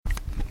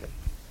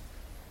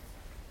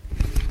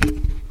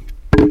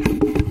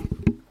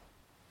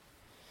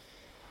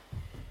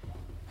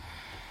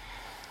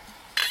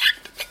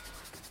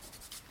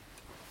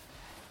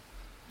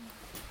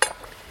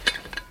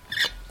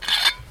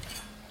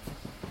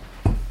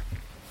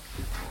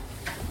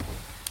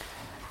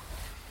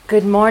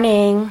Good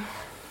morning,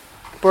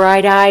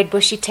 bright-eyed,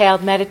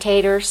 bushy-tailed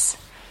meditators.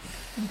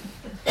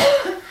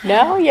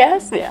 No?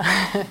 Yes?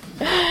 Yeah.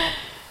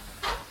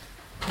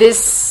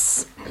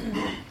 These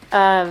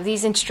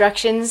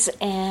instructions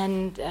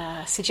and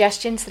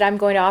suggestions that I'm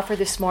going to offer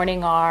this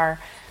morning are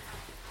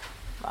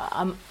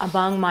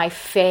among my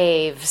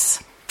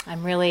faves.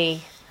 I'm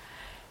really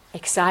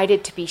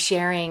excited to be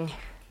sharing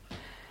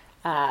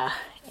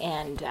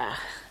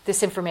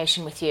this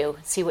information with you,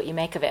 see what you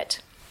make of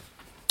it.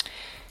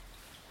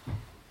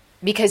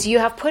 Because you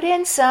have put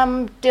in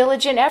some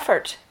diligent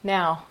effort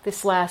now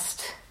this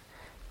last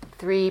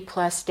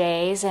 3+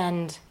 days,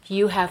 and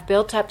you have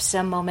built up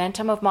some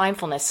momentum of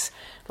mindfulness,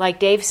 like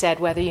Dave said,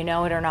 whether you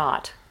know it or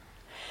not.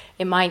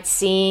 It might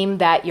seem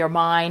that your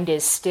mind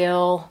is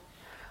still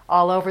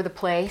all over the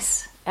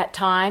place at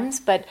times,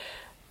 but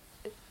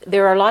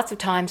there are lots of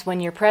times when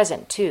you're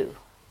present too.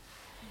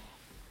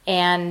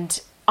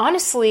 And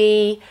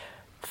honestly,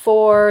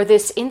 for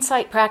this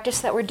insight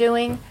practice that we're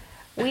doing,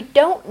 we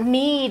don't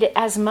need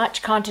as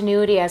much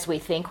continuity as we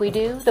think we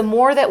do. The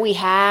more that we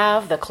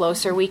have, the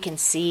closer we can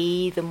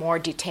see, the more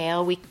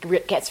detail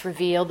gets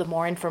revealed, the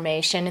more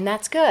information, and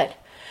that's good.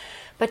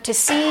 But to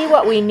see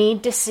what we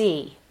need to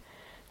see,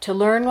 to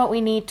learn what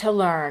we need to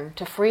learn,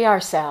 to free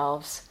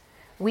ourselves,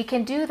 we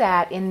can do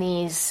that in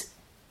these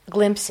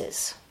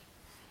glimpses,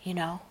 you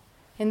know.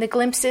 And the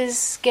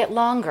glimpses get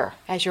longer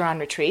as you're on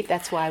retreat.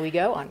 That's why we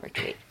go on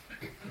retreat.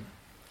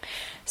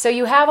 So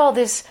you have all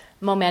this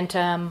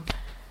momentum,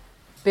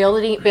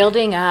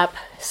 building up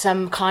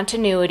some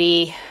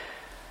continuity.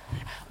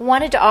 I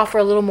wanted to offer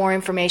a little more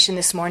information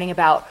this morning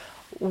about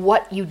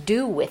what you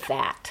do with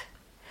that.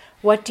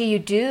 What do you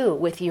do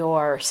with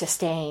your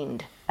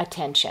sustained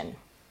attention?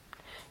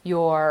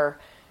 Your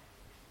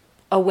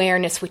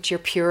awareness which you're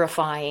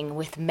purifying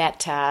with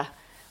metta,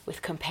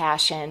 with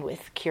compassion,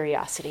 with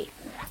curiosity.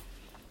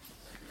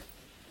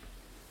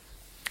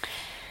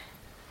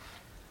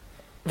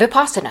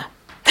 Vipassana.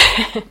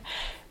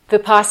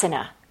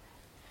 Vipassana.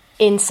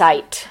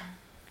 Insight.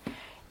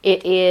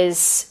 It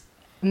is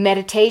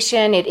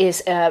meditation. It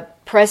is a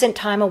present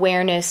time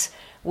awareness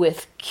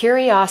with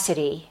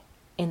curiosity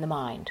in the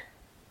mind.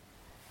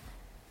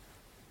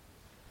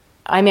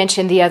 I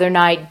mentioned the other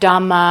night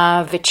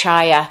Dhamma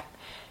Vichaya,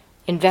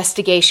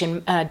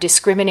 investigation,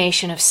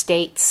 discrimination of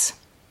states.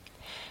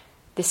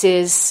 This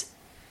is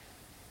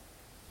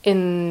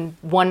in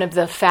one of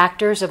the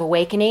factors of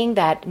awakening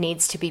that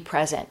needs to be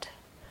present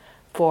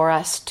for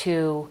us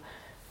to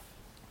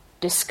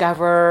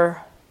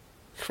discover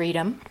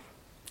freedom,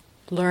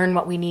 learn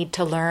what we need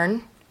to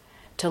learn,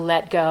 to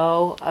let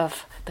go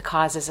of the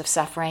causes of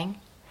suffering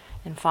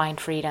and find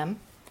freedom.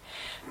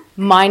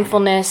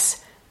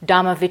 Mindfulness,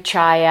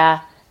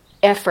 Dhammavichaya,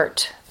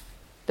 effort.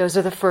 Those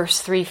are the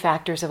first 3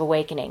 factors of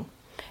awakening.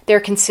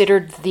 They're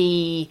considered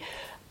the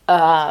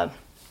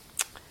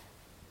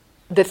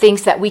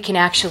things that we can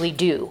actually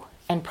do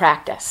and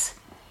practice.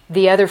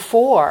 The other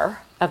 4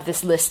 of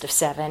this list of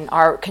 7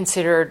 are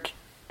considered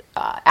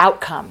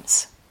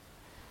outcomes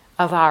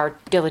of our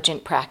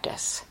diligent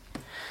practice.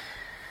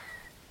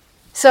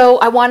 So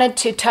I wanted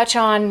to touch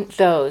on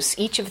those,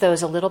 each of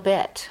those a little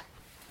bit,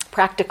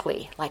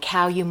 practically, like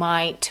how you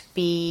might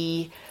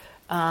be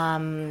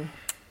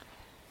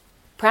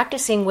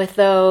practicing with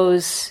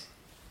those,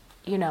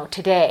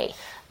 today.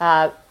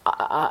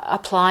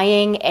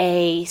 Applying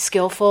a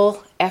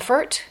skillful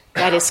effort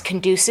that is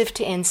conducive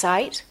to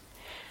insight.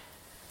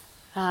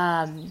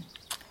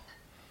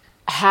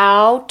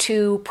 How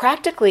to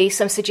practically,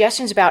 some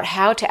suggestions about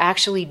how to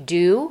actually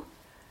do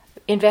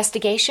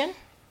investigation.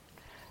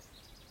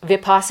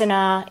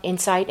 Vipassana,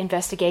 insight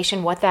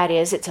investigation, what that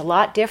is. It's a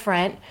lot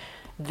different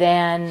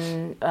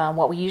than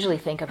what we usually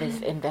think of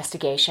as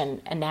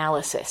investigation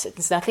analysis.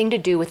 It's nothing to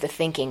do with the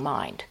thinking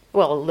mind.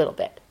 Well, a little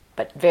bit,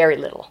 but very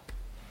little.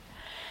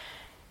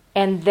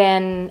 And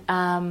then,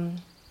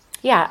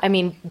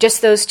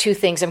 just those 2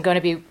 things. I'm going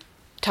to be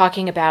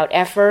talking about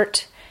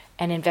effort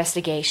and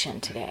investigation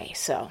today.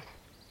 So,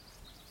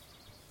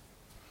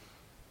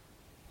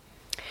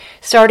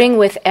 starting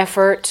with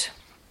effort,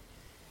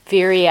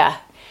 virya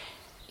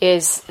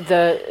is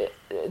the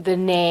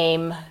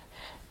name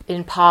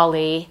in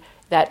Pali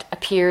that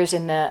appears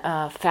in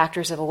the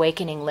Factors of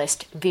Awakening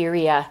list.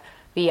 Virya,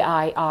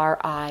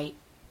 Virya.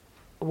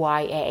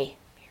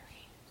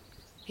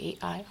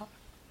 V-I-R.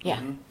 Yeah.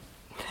 Mm-hmm.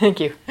 Thank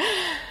you.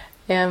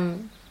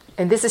 And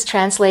this is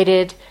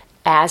translated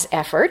as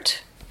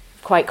effort,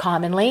 quite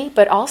commonly,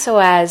 but also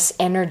as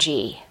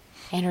energy.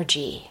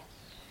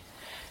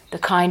 The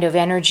kind of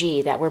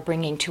energy that we're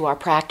bringing to our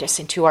practice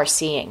and to our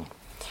seeing.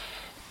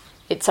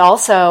 It's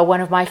also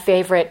one of my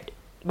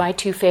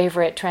 2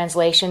 favorite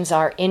translations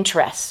are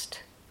interest.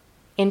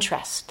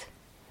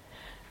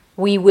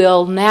 We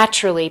will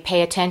naturally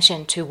pay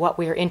attention to what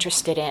we're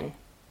interested in.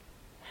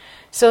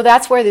 So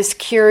that's where this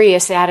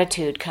curious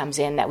attitude comes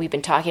in that we've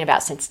been talking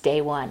about since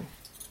day 1.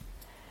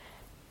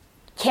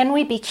 Can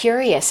we be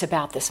curious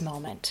about this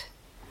moment?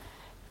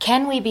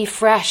 Can we be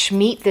fresh,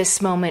 meet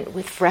this moment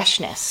with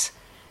freshness?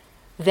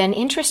 Then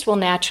interest will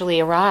naturally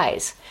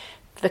arise.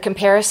 the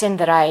comparison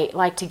that I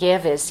like to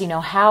give is,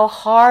 how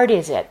hard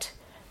is it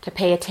to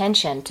pay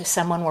attention to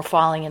someone we're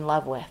falling in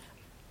love with?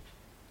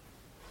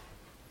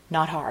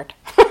 Not hard.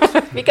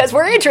 Because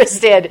we're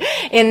interested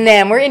in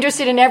them. We're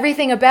interested in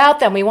everything about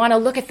them. We want to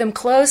look at them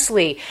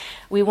closely.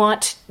 We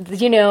want,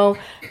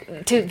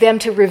 them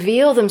to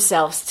reveal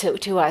themselves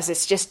to us.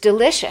 It's just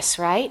delicious,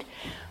 right?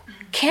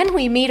 Can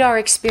we meet our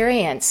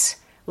experience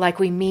like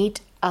we meet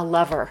a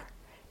lover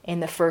in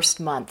the first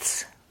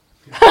months?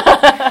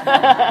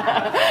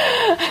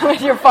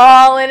 When you're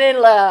falling in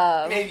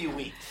love. Maybe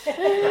weeks. So,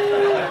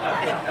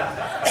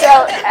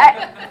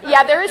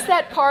 there is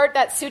that part,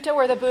 that sutta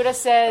where the Buddha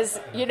says,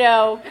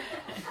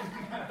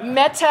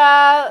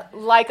 metta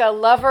like a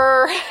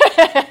lover,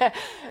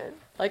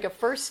 like a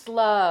first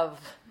love,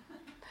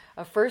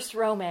 a first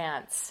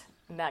romance,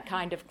 and that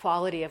kind of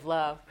quality of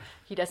love.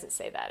 He doesn't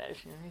say that.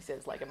 He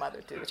says like a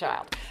mother to the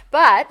child.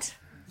 But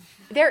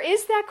there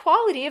is that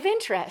quality of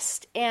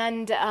interest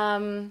and,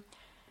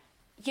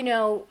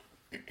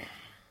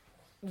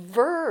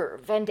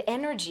 verve and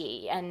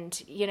energy,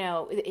 and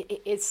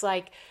it's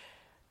like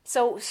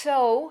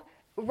so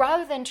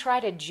rather than try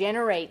to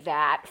generate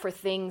that for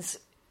things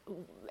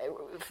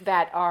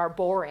that are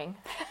boring,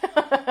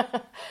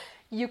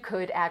 you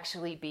could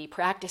actually be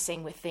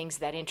practicing with things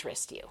that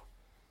interest you.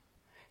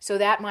 So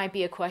that might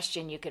be a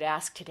question you could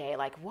ask today,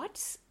 like what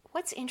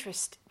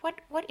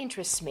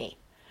interests me?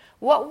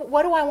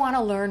 What do I want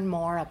to learn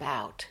more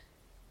about?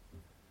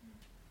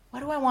 What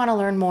do I want to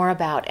learn more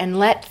about? And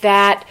let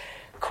that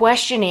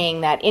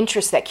questioning, that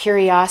interest, that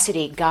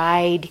curiosity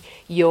guide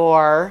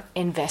your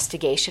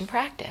investigation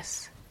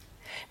practice.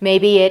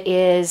 Maybe it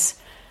is,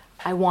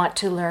 I want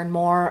to learn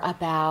more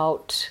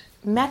about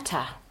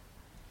metta,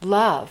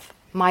 love,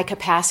 my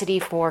capacity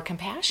for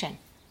compassion.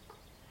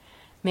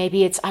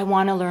 Maybe it's, I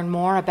want to learn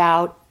more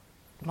about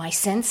my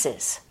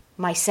senses,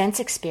 my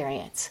sense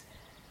experience.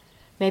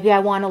 Maybe I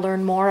want to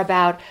learn more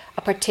about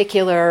a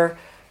particular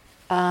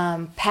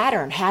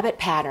habit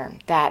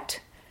pattern that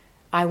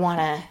I want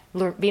to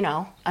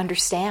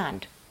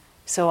understand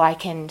so I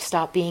can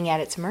stop being at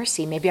its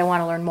mercy. Maybe I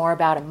want to learn more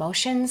about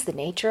emotions, the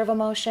nature of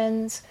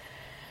emotions.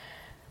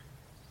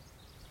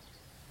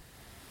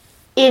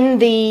 In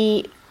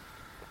the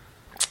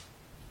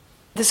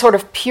sort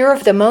of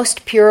the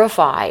most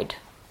purified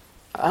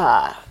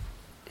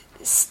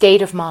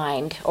state of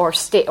mind or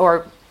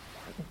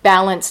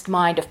balanced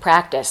mind of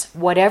practice,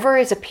 whatever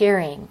is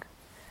appearing,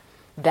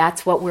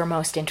 that's what we're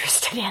most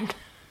interested in.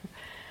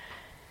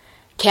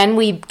 Can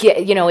we get,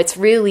 it's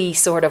really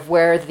sort of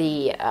where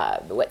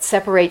what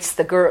separates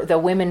the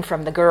women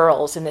from the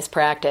girls in this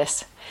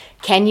practice.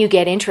 Can you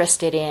get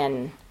interested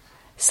in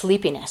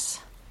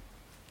sleepiness?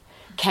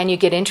 Can you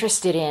get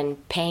interested in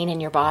pain in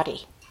your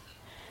body?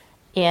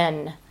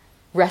 In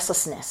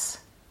restlessness?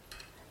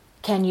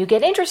 Can you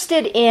get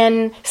interested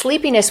in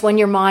sleepiness when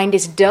your mind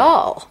is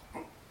dull?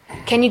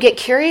 Can you get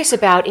curious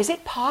about, is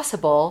it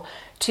possible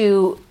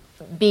to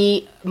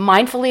be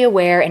mindfully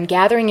aware and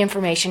gathering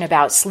information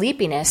about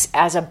sleepiness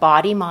as a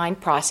body-mind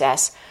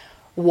process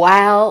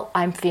while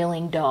I'm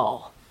feeling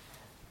dull,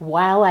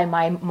 while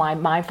my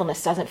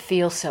mindfulness doesn't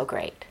feel so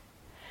great,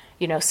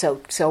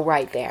 so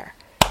right there.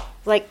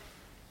 Like,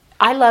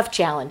 I love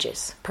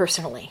challenges,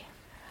 personally.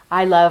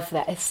 I love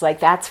that. It's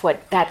like that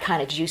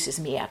kind of juices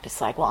me up. It's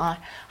like, well,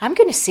 I'm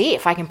going to see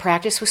if I can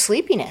practice with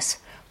sleepiness.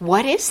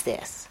 What is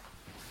this?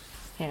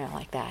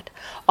 Like that.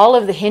 All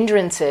of the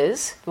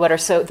hindrances, what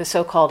are the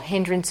so-called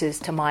hindrances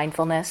to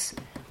mindfulness,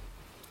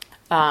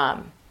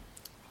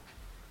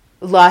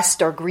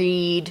 lust or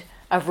greed,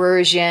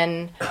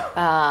 aversion,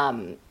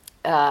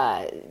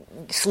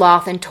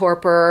 sloth and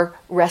torpor,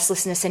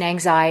 restlessness and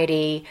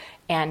anxiety,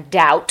 and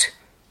doubt,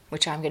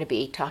 which I'm going to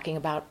be talking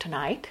about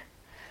tonight,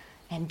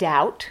 and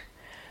doubt.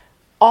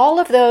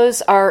 All of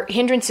those are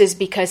hindrances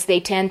because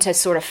they tend to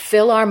sort of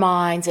fill our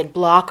minds and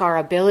block our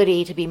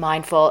ability to be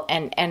mindful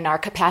and our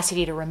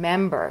capacity to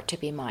remember to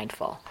be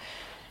mindful.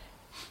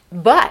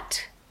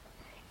 But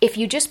if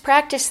you just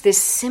practice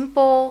this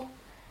simple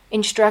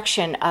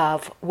instruction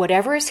of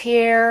whatever is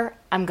here,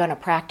 I'm going to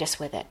practice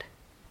with it.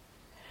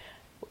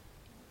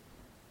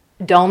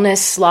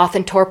 Dullness, sloth,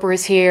 and torpor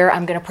is here,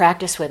 I'm going to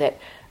practice with it.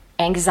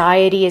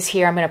 Anxiety is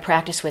here, I'm going to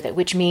practice with it,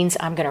 which means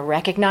I'm going to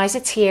recognize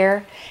it's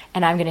here,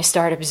 and I'm going to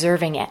start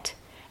observing it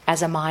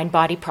as a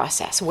mind-body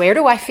process. Where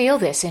do I feel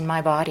this in my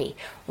body?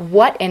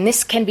 And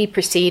this can be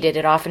preceded,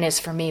 it often is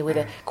for me, with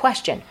a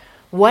question.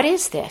 What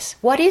is this?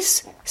 What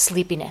is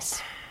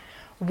sleepiness?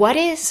 What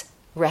is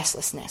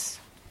restlessness?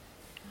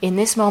 In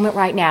this moment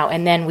right now,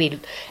 and then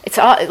it's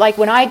all, like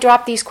when I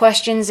drop these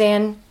questions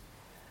in,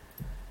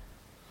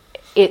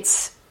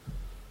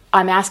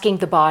 I'm asking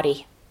the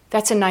body.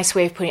 That's a nice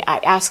way of putting it. I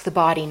ask the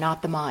body,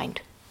 not the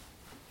mind.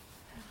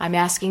 I'm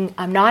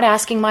not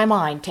asking my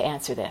mind to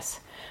answer this.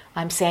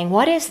 I'm saying,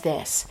 what is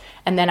this?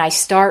 And then I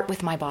start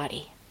with my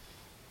body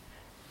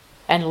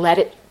and let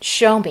it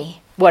show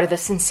me what are the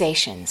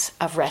sensations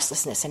of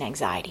restlessness and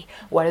anxiety.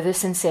 What are the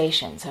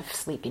sensations of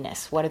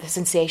sleepiness? What are the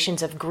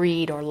sensations of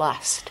greed or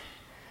lust?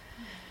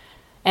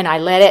 And I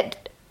let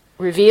it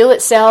reveal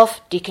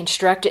itself,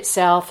 deconstruct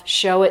itself,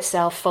 show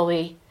itself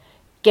fully,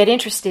 get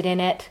interested in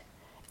it.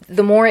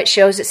 The more it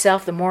shows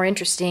itself, the more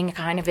interesting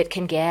kind of it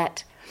can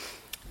get.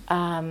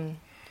 And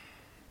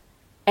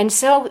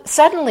so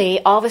suddenly,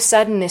 all of a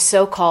sudden, this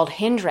so-called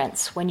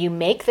hindrance, when you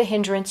make the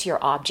hindrance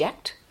your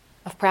object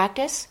of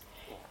practice,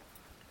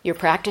 you're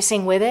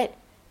practicing with it,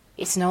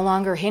 it's no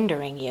longer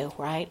hindering you,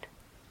 right?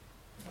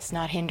 It's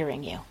not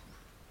hindering you.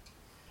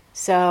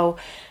 So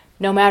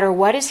no matter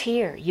what is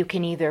here, you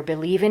can either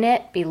believe in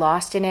it, be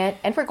lost in it,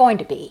 and we're going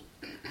to be.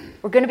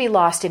 We're going to be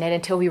lost in it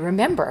until we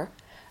remember,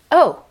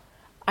 oh,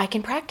 I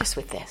can practice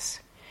with this.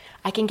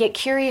 I can get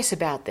curious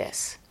about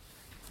this.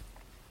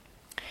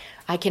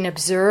 I can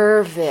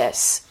observe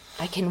this.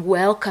 I can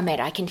welcome it.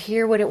 I can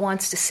hear what it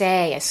wants to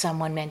say, as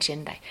someone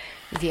mentioned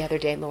the other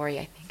day, Lori,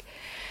 I think.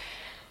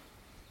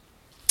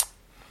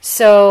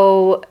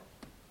 So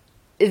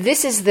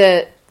this is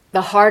the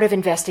heart of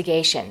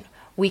investigation.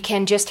 We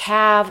can just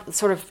have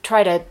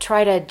try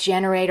to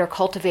generate or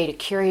cultivate a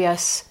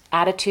curious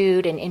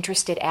attitude, an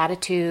interested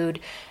attitude,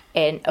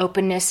 an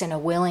openness and a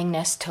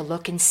willingness to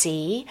look and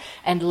see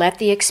and let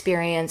the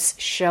experience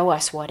show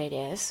us what it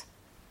is.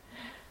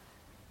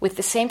 With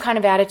the same kind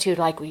of attitude,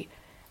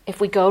 if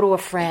we go to a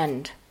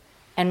friend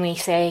and we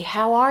say,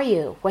 how are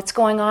you? What's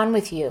going on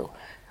with you?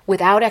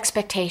 Without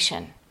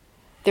expectation,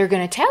 they're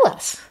going to tell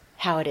us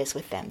how it is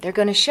with them. They're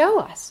going to show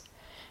us.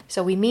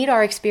 So we meet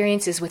our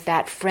experiences with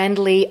that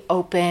friendly,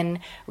 open,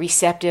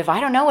 receptive, I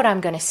don't know what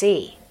I'm going to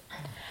see.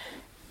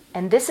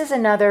 And this is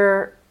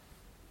another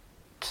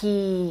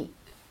key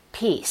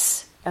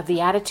piece of the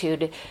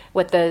attitude,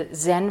 what the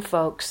Zen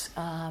folks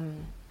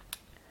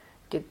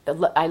did.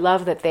 I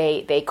love that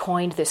they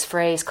coined this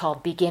phrase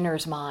called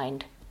beginner's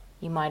mind.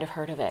 You might have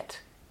heard of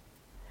it.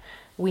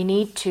 We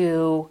need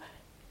to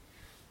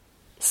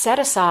set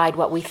aside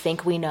what we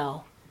think we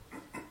know.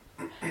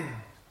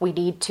 We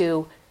need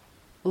to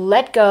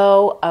let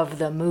go of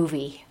the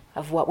movie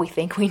of what we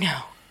think we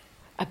know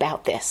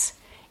about this.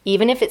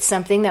 Even if it's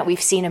something that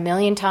we've seen a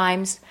million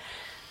times,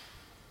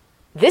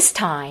 this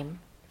time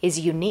is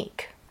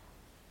unique.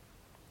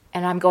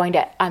 And I'm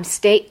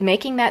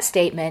making that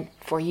statement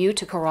for you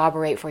to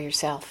corroborate for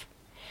yourself.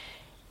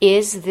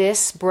 Is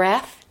this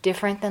breath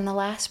different than the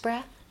last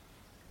breath?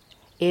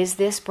 Is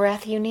this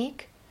breath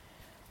unique?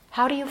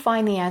 How do you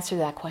find the answer to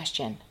that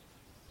question?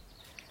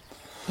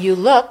 You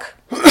look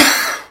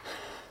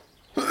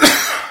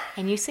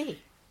and you see.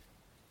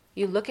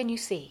 You look and you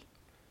see.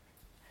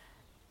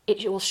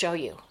 It will show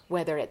you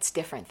whether it's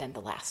different than the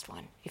last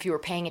one. If you were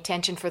paying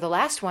attention for the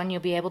last one,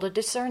 you'll be able to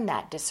discern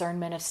that,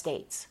 discernment of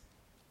states.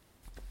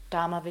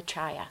 Dhamma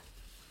vichaya.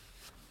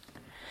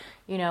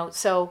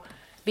 So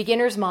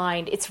beginner's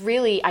mind, it's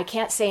really, I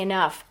can't say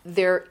enough,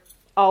 there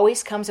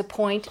always comes a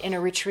point in a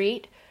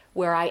retreat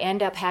where I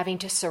end up having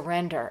to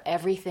surrender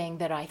everything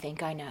that I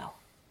think I know.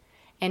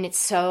 And it's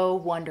so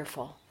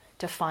wonderful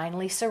to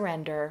finally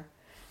surrender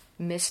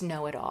Miss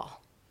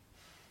Know-It-All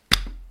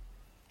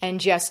and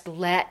just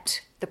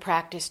let the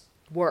practice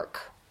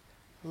work.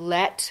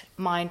 Let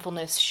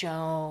mindfulness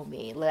show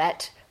me.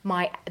 Let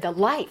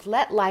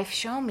life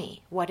show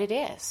me what it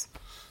is.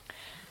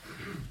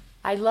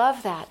 I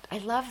love that. I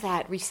love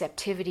that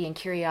receptivity and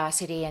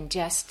curiosity and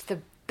just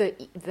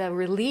the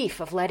relief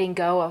of letting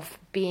go of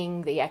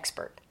being the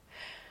expert.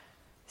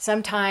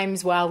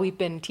 Sometimes while we've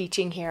been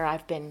teaching here,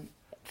 I've been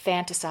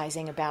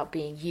fantasizing about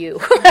being you.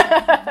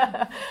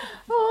 I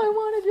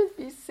want to just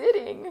be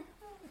sitting.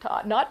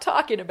 Not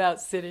talking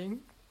about sitting.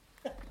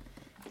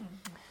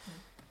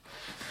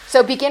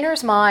 So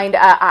beginner's mind,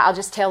 I'll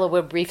just tell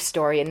a brief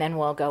story and then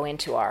we'll go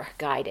into our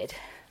guided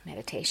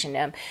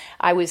meditation.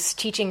 I was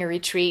teaching a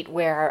retreat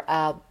where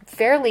a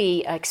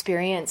fairly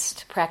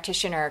experienced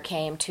practitioner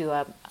came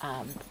to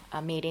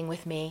a meeting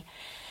with me,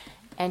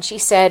 and she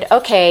said,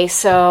 "Okay,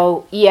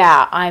 so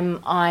yeah,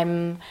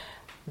 I'm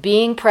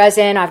being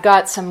present. I've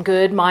got some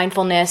good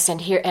mindfulness,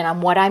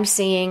 and what I'm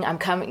seeing. I'm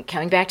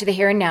coming back to the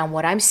here and now. And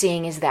what I'm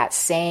seeing is that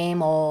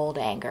same old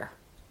anger.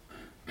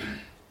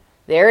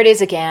 There it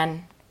is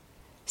again.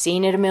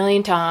 Seen it a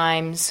million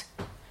times.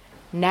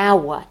 Now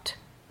what?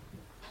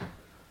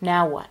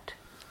 Now what?"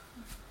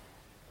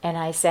 And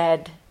I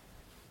said,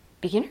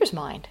 beginner's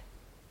mind.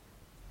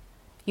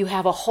 You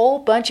have a whole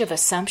bunch of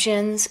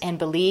assumptions and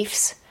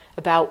beliefs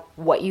about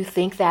what you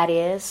think that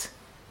is,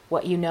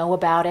 what you know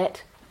about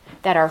it,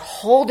 that are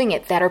holding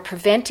it, that are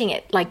preventing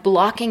it, like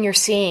blocking your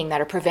seeing,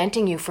 that are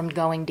preventing you from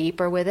going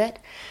deeper with it.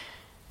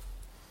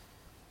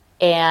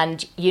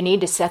 And you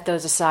need to set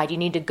those aside. You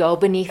need to go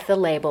beneath the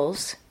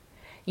labels.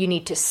 You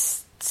need to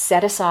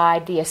set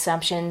aside the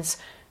assumptions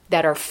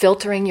that are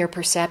filtering your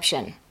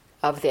perception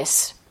of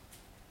this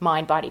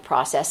mind-body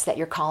process that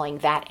you're calling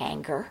that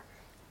anger,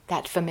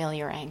 that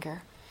familiar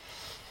anger.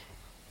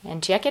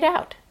 And check it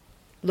out.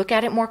 Look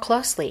at it more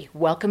closely.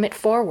 Welcome it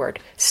forward.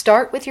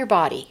 Start with your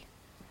body.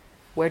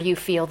 Where do you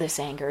feel this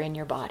anger in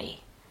your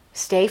body?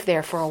 Stay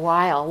there for a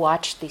while.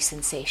 Watch the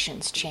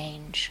sensations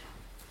change.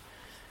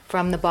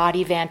 From the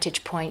body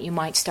vantage point, you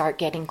might start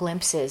getting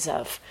glimpses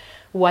of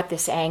what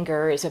this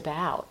anger is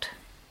about.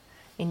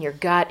 in your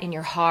gut, in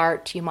your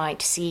heart, you might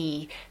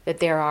see that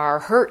there are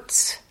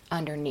hurts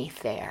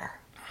underneath there,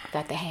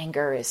 that the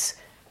hanger is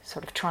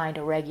sort of trying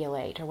to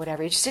regulate or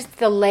whatever. It's just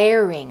the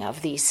layering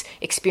of these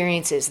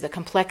experiences, the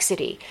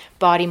complexity.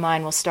 Body,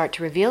 mind will start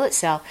to reveal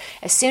itself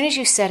as soon as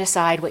you set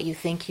aside what you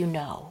think you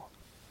know.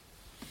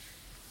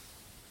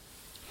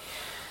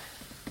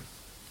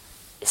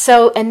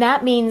 So, and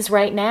that means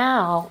right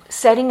now,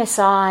 setting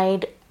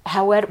aside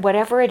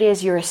whatever it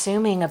is you're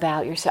assuming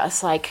about yourself.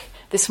 It's like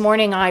this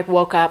morning I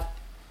woke up,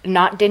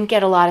 didn't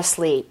get a lot of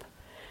sleep.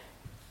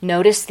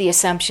 Notice the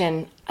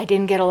assumption, I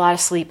didn't get a lot of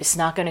sleep, it's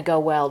not going to go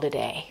well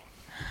today.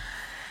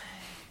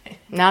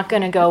 Not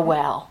going to go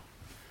well.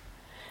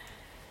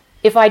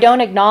 If I don't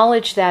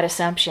acknowledge that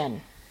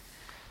assumption,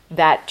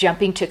 that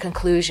jumping to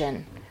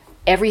conclusion,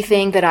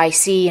 everything that I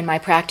see in my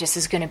practice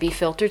is going to be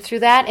filtered through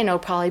that, and it'll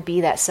probably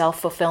be that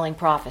self-fulfilling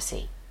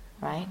prophecy,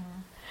 right?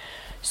 Mm-hmm.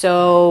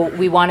 So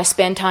we want to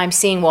spend time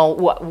seeing, well,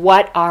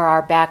 what are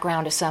our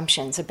background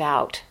assumptions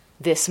about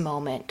this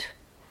moment,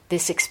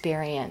 this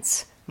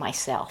experience,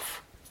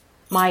 myself,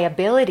 my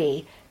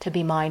ability to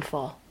be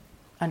mindful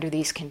under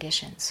these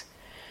conditions.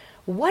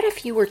 What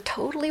if you were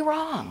totally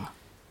wrong?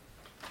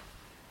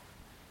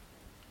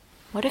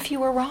 What if you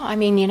were wrong? I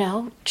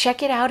mean,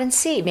 check it out and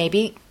see.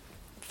 Maybe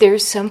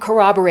there's some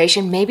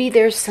corroboration. Maybe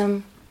there's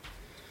some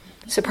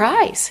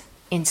surprise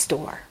in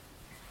store.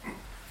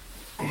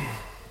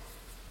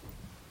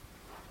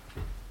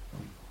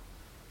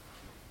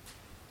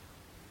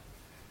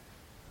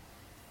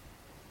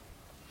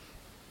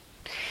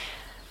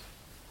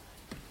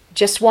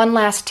 Just one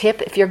last tip.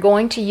 If you're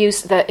going to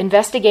use the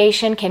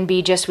investigation, can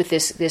be just with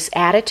this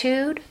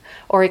attitude,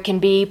 or it can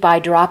be by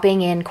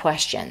dropping in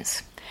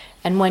questions.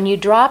 And when you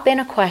drop in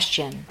a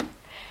question,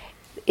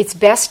 it's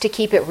best to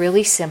keep it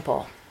really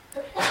simple.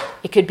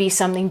 It could be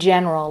something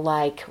general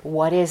like,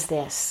 what is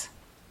this?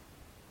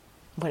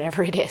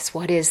 Whatever it is,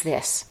 what is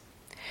this?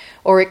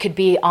 Or it could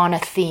be on a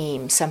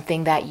theme,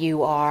 something that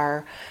you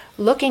are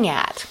looking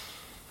at.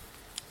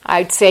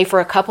 I'd say for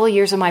a couple of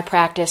years of my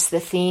practice, the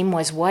theme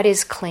was, what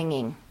is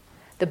clinging?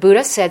 The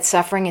Buddha said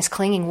suffering is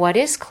clinging. What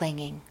is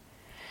clinging?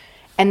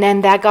 And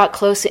then that got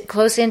close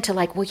into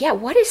like, well, yeah,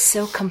 what is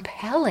so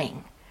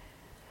compelling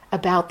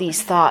about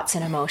these thoughts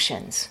and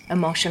emotions,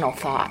 emotional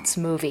thoughts,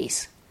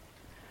 movies?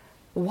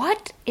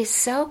 What is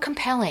so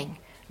compelling?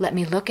 Let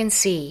me look and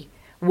see.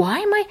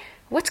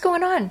 What's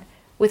going on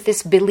with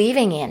this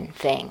believing in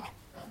thing?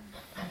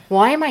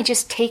 Why am I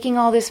just taking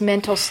all this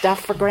mental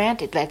stuff for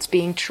granted that's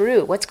being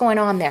true? What's going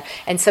on there?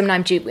 And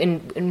sometimes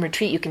in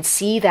retreat, you can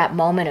see that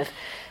moment of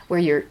where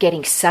you're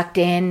getting sucked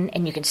in,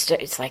 and you can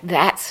it's like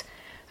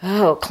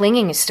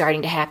clinging is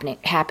starting to happen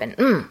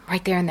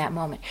right there in that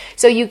moment.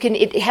 So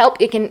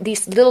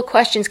these little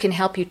questions can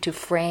help you to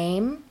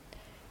frame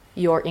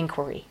your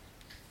inquiry.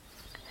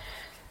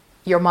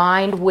 Your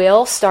mind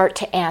will start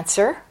to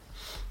answer.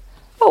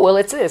 Oh, well,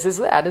 it's this, it's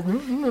that.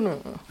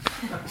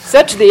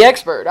 Such the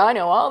expert. I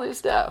know all this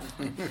stuff.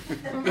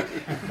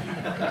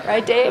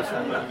 Right, Dave?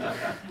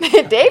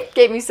 Dave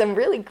gave me some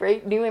really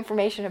great new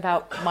information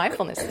about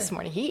mindfulness this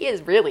morning. He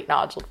is really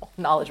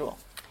knowledgeable.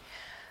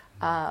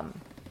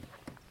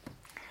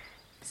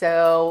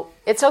 So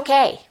it's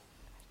okay.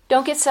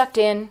 Don't get sucked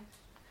in.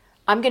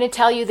 I'm going to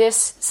tell you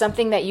this,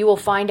 something that you will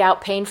find out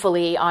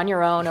painfully on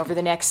your own over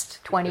the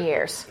next 20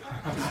 years.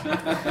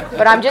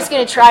 But I'm just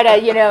going to try to,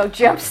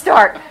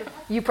 jumpstart.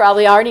 You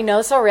probably already know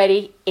this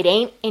already. It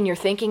ain't in your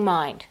thinking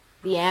mind.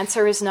 The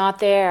answer is not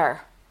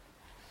there.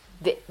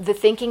 The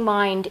thinking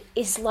mind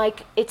is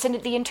like, it's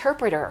the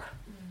interpreter.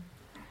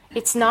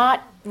 It's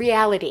not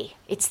reality.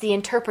 It's the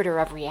interpreter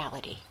of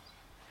reality,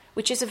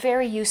 which is a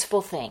very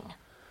useful thing.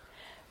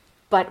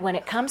 But when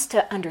it comes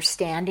to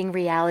understanding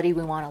reality,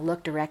 we want to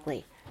look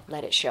directly.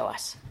 Let it show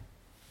us.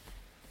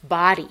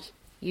 Body.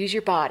 Use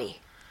your body.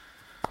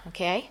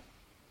 Okay?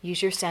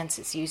 Use your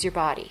senses. Use your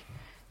body.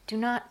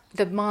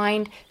 The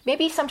mind,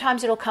 maybe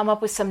sometimes it'll come up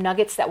with some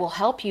nuggets that will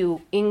help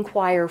you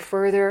inquire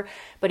further,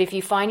 but if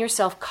you find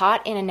yourself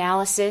caught in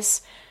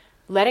analysis,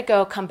 let it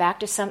go, come back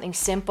to something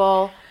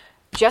simple,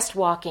 just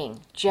walking,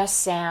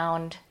 just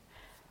sound,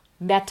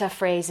 metta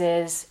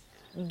phrases,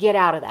 get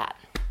out of that.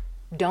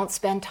 Don't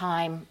spend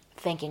time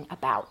thinking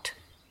about.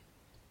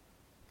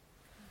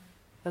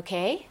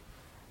 Okay?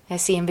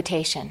 That's the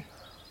invitation.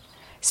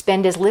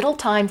 Spend as little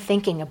time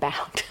thinking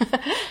about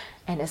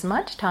and as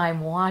much time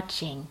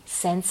watching,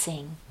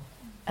 sensing,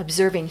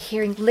 observing,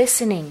 hearing,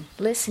 listening.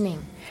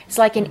 It's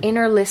like an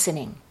inner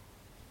listening.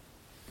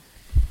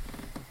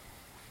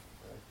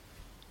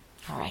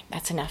 All right,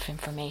 that's enough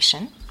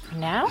information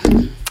now.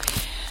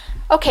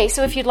 Okay,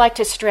 so if you'd like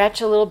to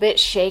stretch a little bit,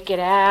 shake it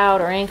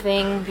out or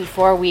anything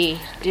before we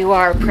do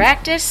our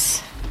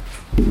practice.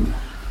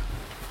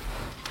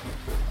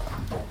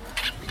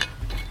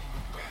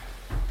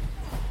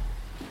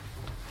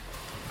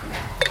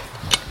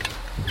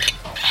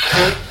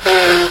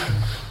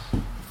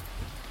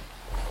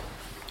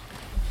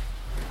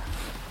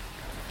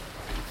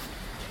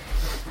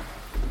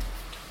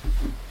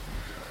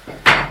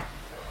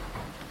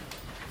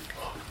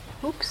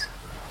 Oops.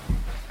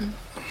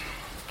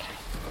 Okay.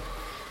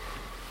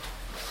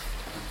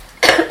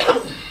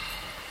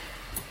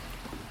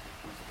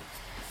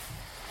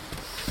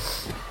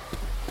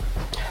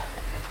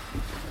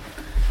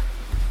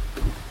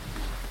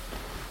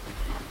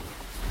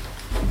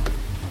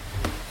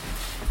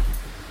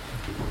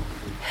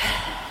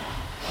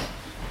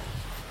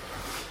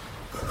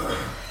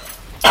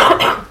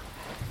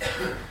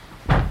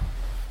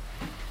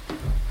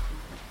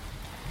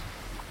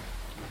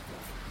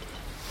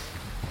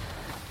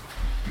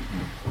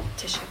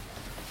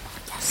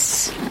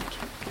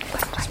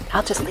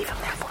 I'll just leave them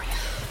there for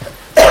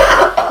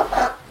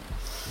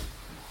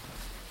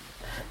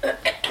you.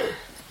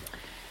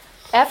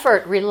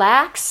 Effort,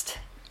 relaxed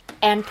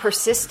and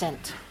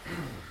persistent.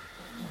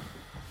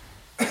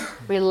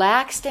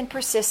 Relaxed and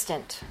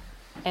persistent,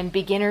 and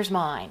beginner's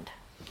mind.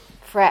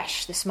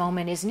 Fresh. This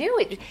moment is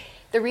new.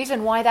 The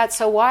reason why that's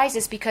so wise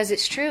is because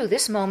it's true.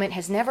 This moment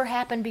has never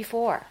happened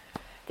before.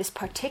 This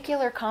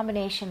particular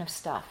combination of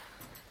stuff.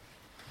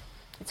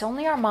 It's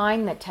only our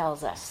mind that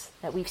tells us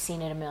that we've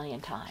seen it a million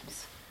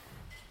times.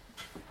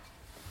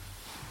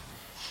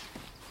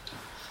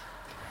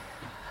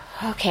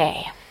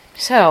 Okay,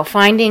 so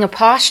finding a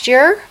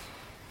posture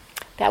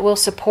that will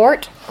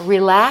support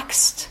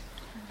relaxed,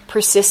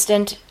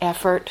 persistent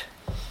effort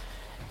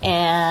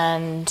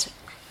and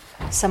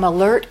some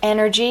alert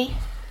energy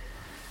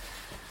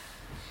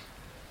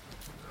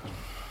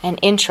and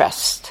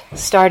interest,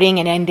 starting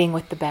and ending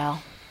with the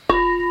bell.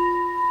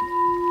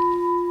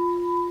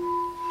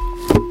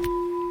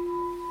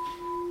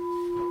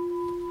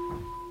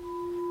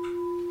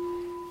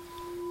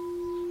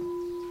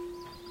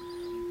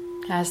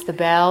 As the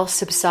bell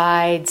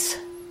subsides,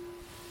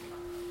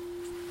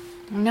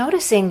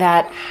 noticing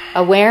that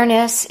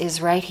awareness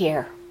is right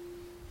here.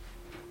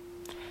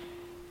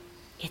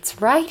 It's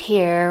right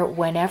here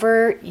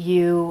whenever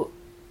you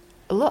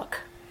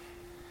look.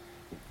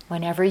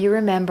 Whenever you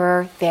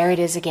remember, there it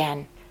is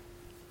again.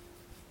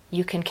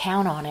 You can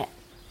count on it.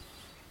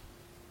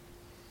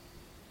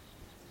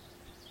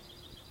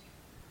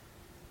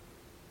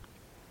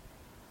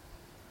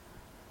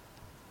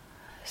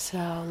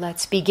 So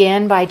let's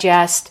begin by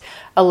just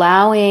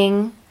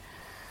allowing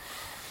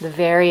the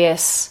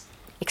various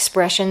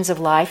expressions of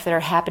life that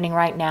are happening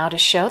right now to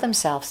show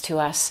themselves to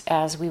us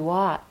as we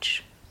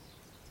watch.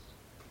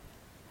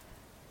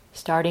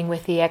 Starting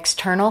with the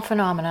external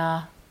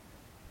phenomena,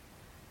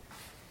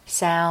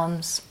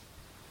 sounds,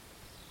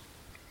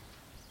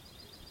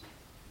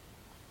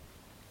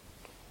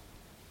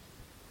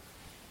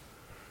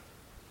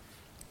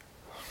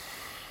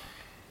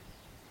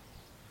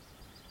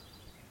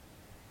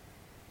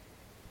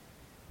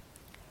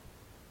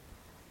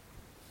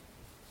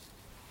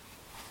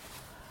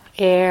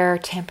 air,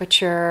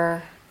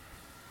 temperature,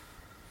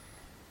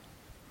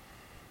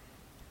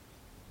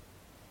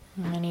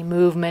 any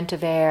movement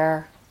of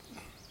air.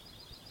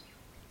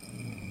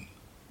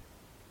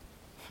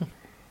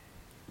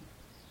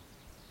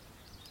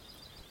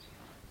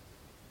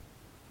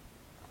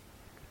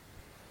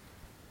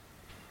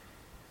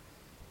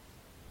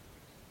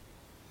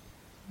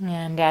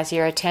 And as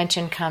your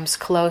attention comes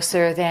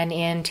closer then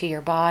into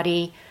your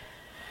body,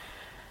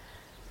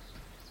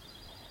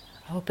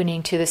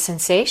 opening to the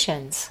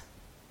sensations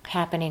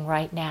happening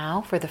right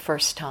now for the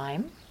first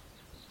time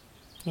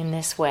in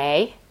this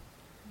way.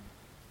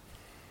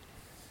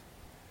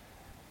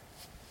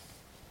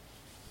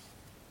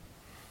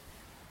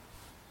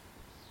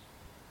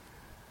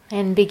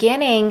 And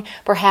beginning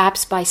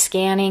perhaps by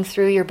scanning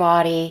through your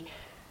body,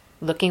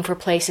 looking for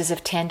places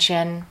of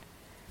tension,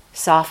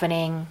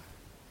 softening,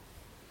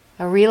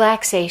 a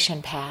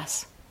relaxation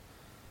pass.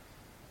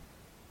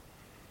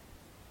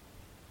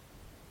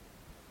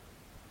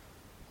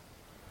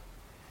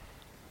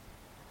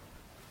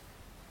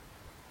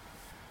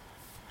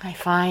 I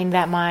find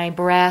that my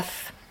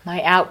breath,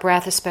 my out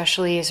breath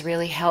especially, is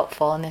really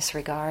helpful in this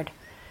regard.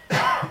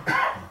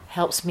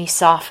 Helps me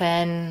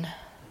soften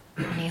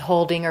any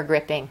holding or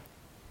gripping.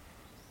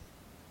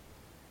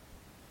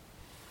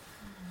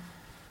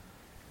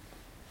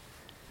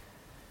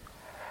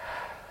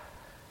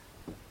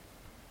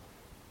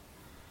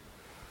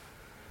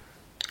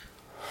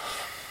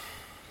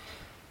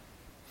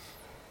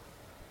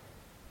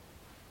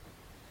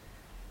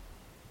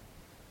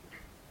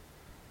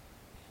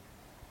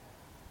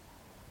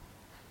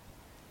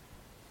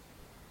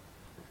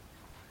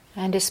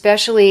 And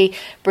especially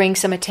bring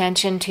some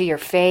attention to your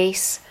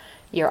face,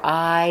 your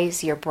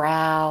eyes, your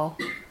brow.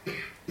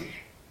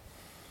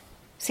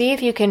 See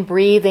if you can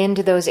breathe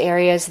into those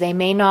areas. They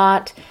may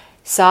not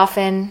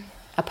soften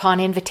upon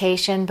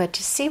invitation, but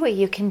just see what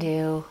you can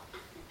do.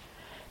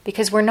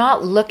 Because we're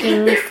not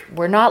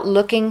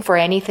looking for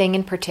anything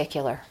in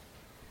particular.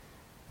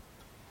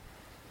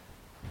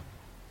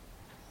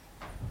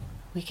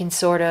 We can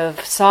sort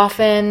of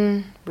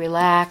soften,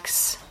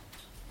 relax.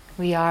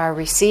 We are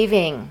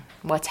receiving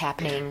what's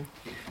happening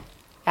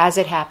as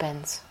it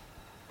happens,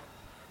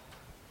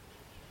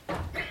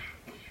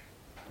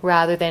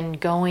 rather than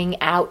going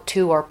out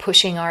to or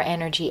pushing our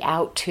energy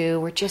out to.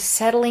 We're just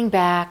settling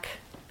back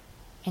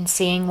and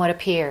seeing what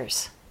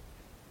appears.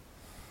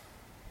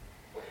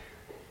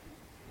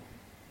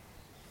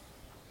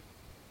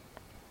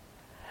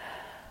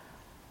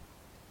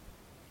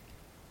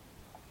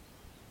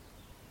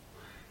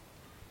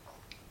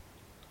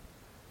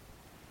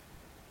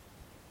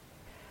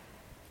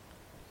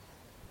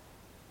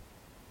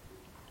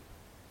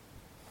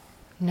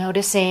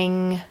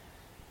 Noticing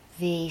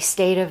the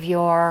state of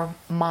your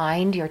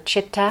mind, your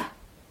chitta,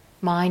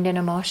 mind and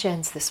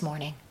emotions this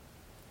morning.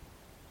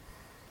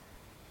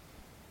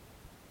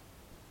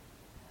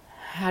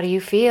 How do you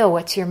feel?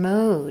 What's your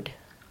mood?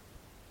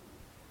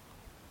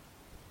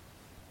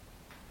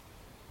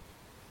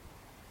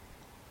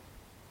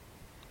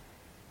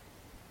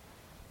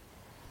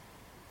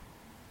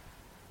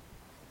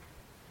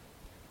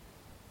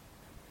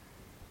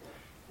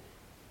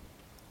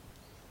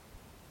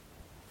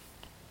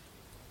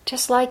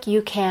 Just like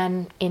you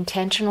can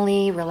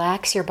intentionally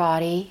relax your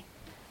body,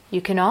 you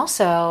can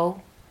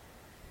also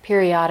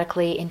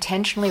periodically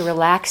intentionally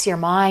relax your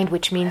mind,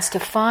 which means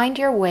to find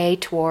your way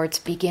towards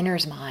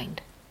beginner's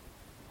mind.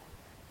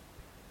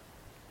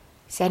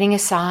 Setting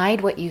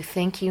aside what you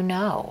think you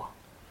know.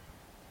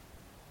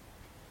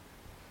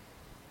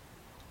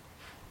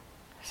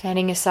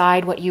 Setting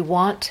aside what you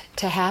want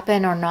to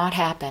happen or not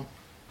happen.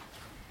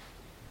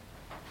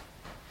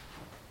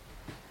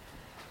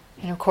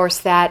 And of course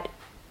that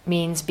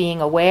means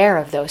being aware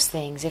of those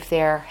things, if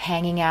they're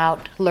hanging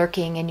out,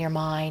 lurking in your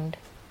mind,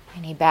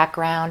 any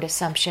background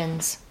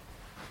assumptions.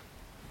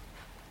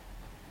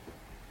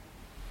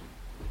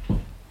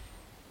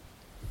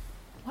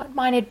 What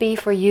might it be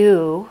for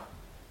you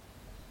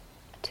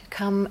to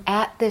come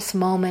at this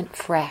moment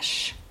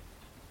fresh,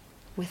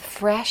 with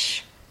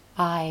fresh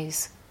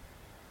eyes?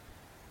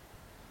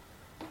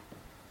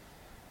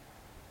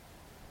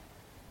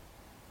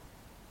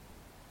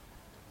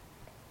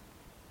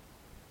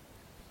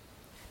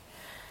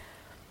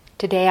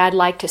 Today I'd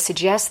like to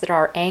suggest that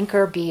our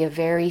anchor be a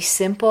very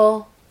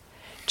simple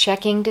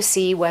checking to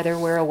see whether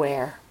we're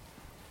aware.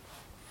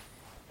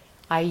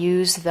 I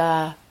use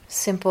the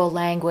simple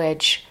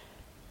language,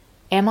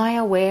 am I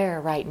aware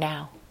right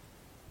now?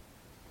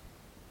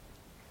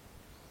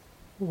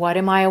 What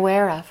am I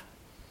aware of?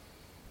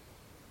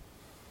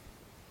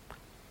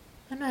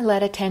 And I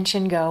let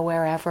attention go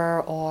wherever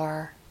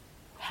or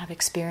have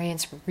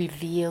experience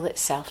reveal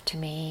itself to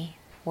me.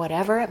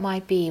 Whatever it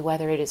might be,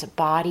 whether it is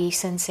body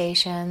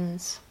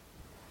sensations,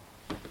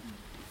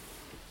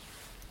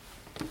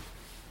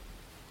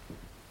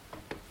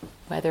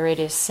 whether it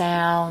is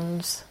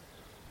sounds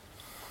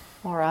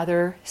or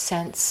other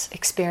sense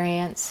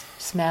experience,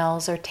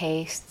 smells or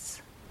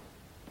tastes.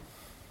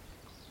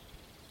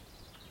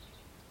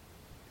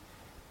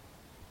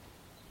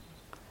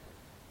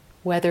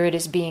 Whether it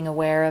is being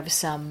aware of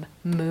some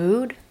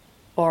mood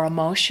or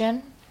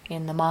emotion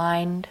in the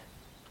mind,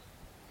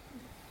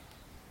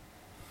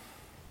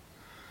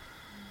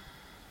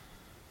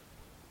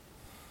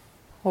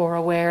 or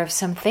aware of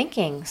some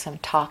thinking, some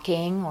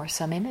talking, or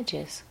some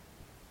images.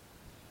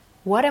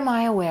 What am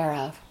I aware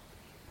of?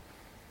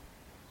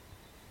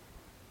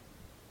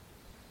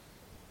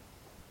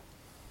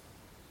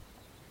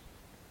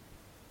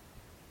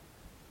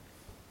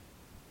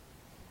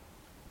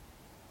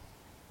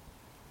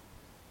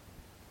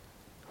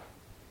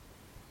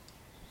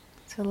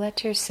 So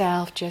let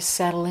yourself just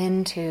settle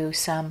into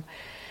some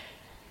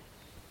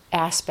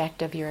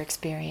aspect of your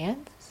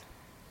experience.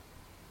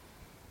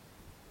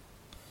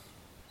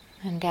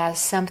 And as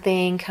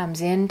something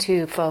comes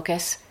into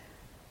focus,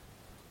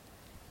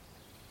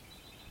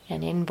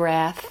 an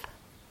in-breath,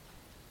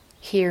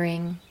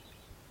 hearing,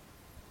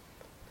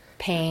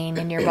 pain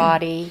in your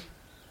body,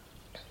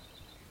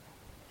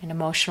 an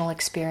emotional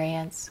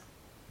experience,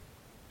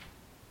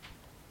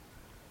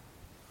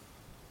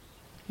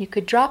 you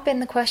could drop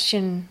in the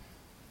question,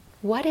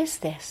 what is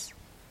this?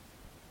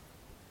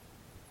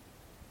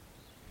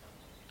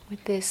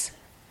 With this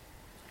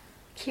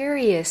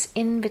curious,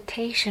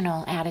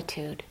 invitational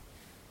attitude.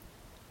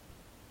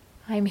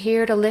 I'm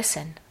here to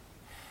listen.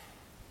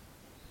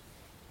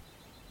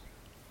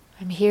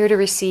 I'm here to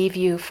receive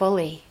you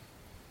fully.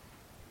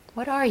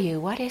 What are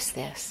you? What is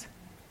this?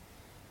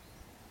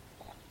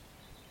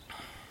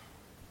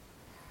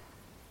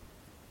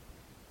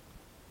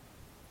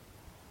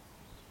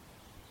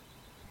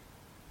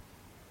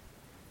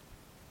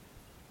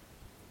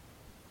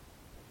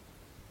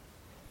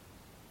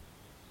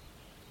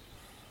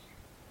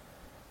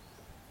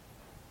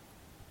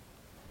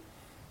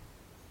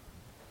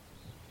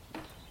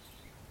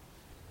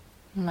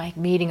 Like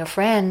meeting a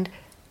friend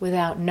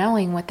without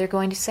knowing what they're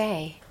going to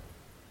say.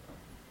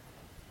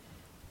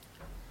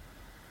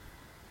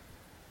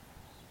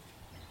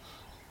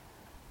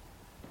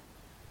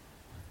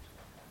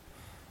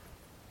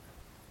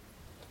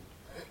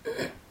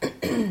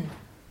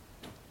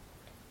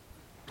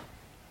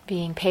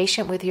 Being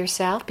patient with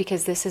yourself,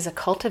 because this is a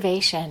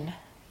cultivation.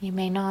 You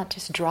may not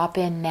just drop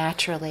in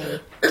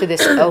naturally to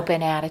this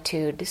open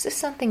attitude. This is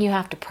something you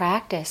have to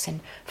practice and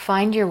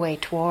find your way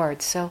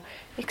towards. So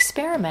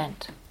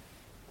experiment.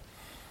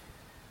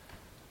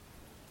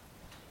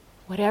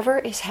 Whatever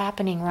is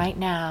happening right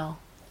now,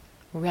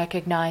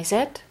 recognize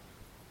it.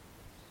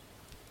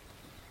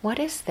 What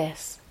is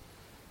this?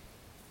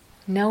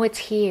 Know it's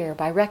here.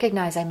 By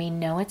recognize, I mean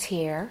know it's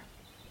here.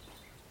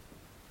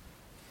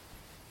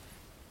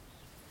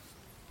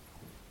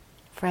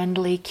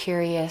 Friendly,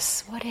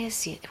 curious, what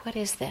is it? What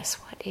is this?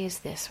 What is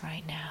this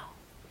right now?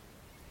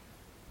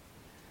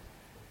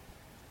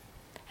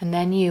 And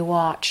then you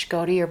watch,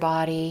 go to your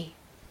body.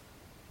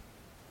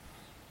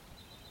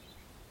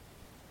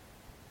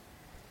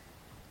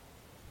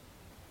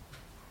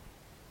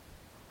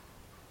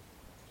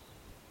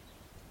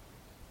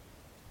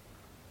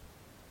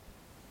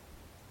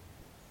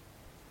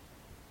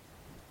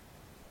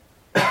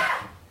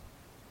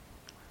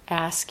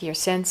 Ask your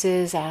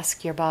senses,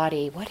 ask your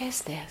body, what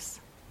is this?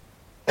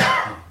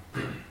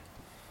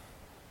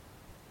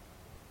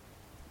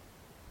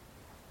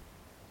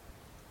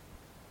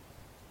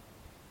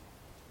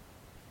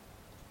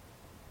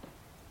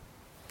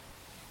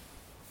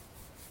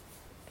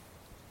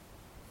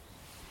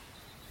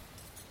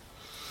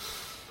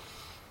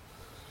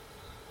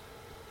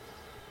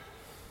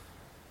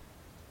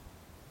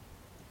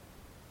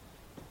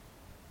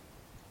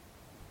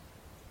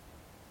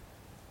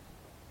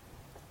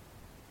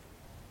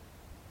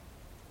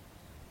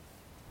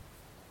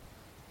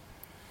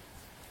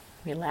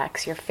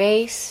 Relax your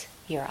face,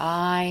 your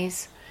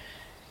eyes,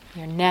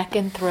 your neck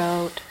and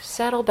throat.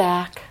 Settle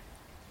back.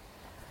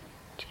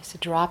 Just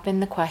drop in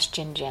the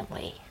question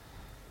gently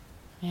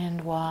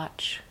and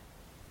watch.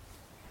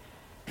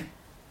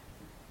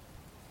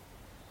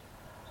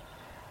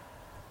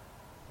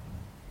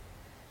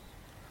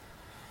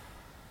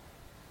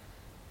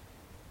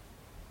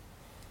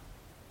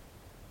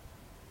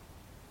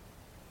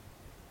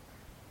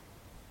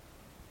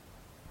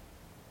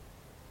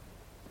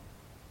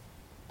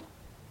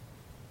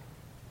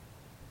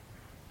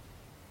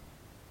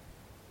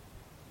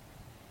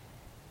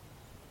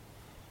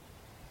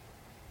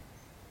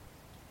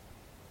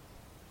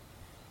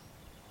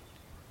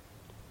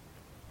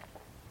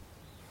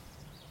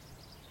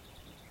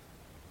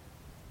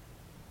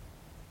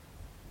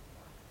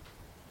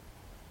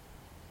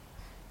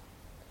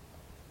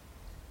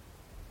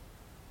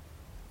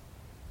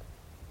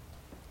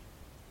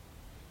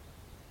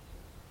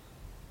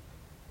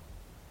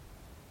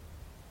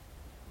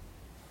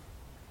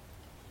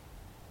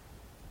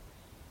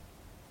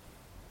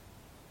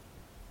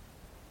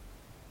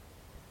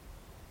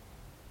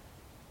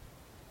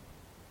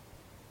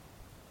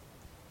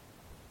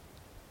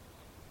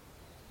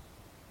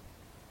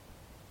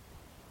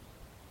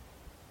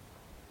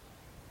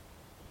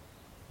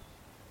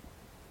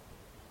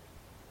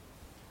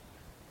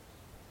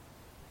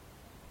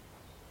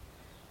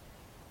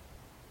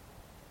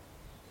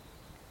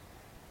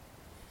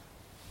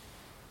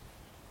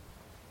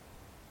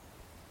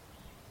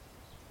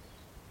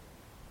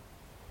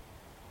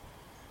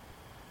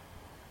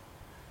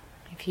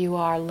 If you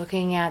are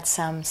looking at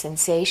some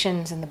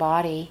sensations in the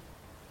body,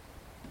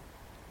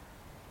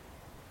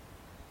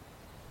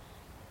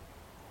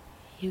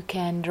 you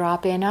can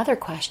drop in other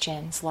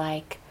questions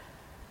like,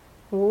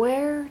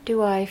 where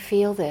do I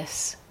feel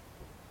this?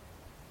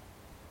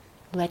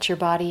 Let your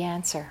body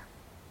answer.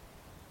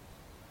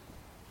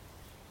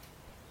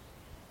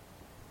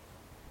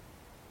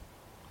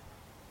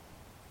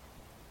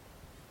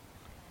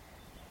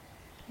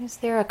 Is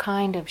there a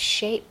kind of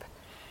shape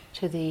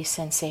to these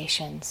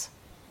sensations?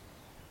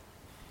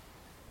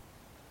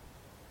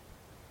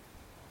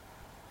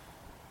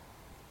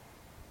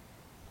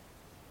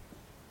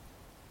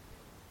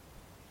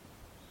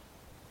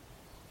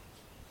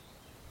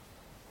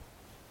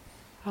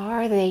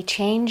 Are they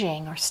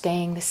changing or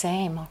staying the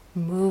same, or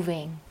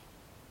moving,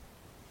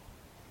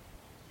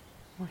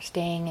 or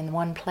staying in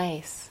one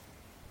place?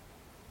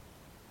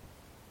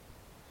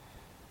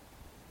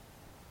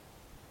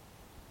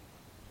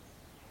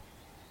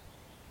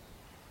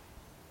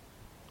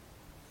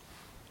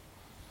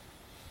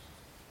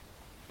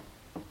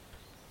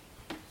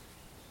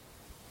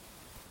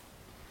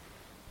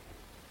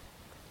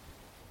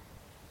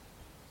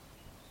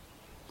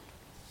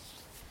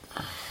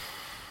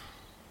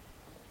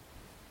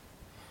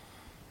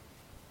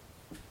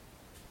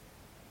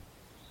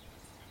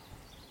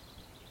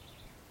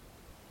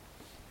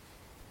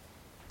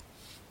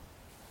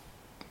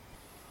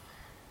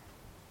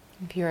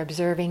 If you're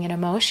observing an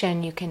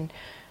emotion, you can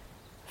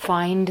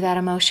find that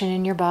emotion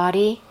in your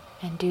body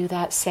and do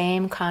that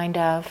same kind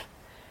of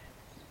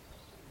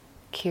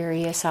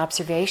curious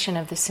observation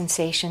of the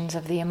sensations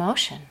of the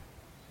emotion.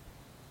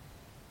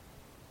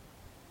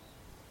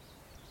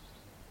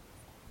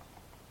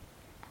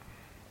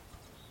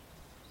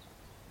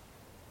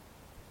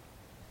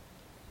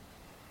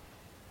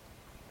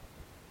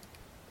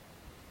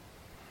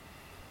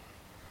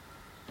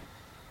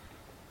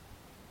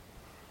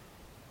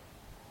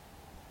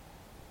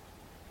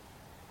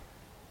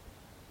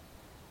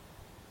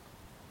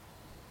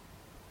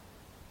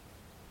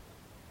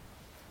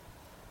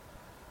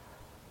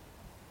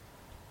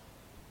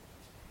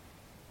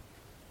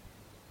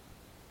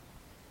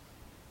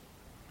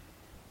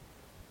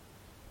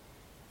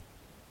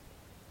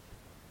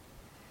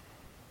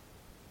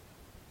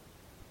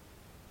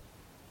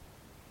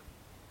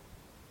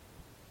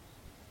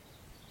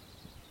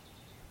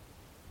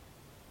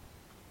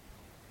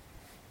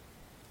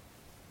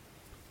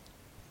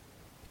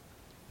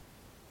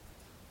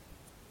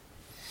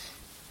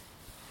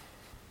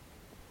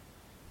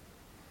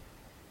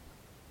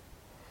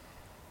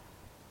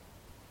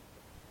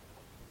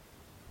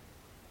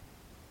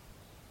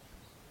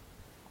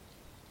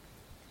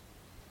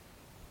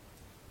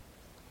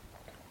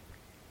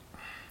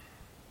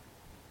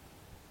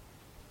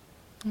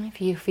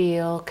 If you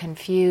feel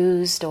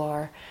confused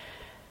or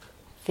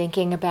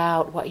thinking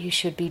about what you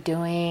should be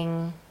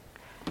doing,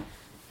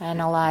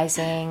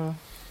 analyzing,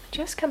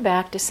 just come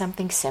back to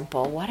something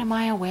simple. What am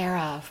I aware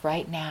of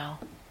right now?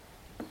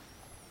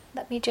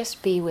 Let me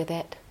just be with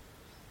it.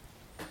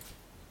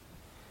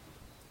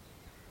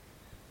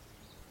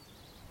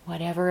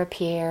 Whatever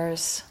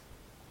appears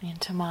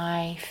into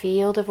my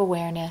field of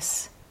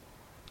awareness,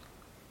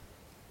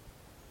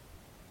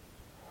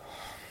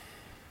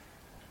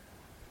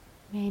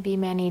 maybe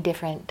many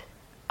different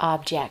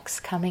objects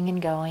coming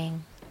and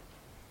going.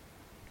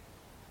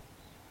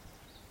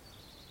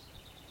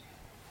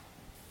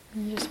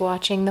 And just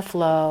watching the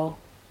flow.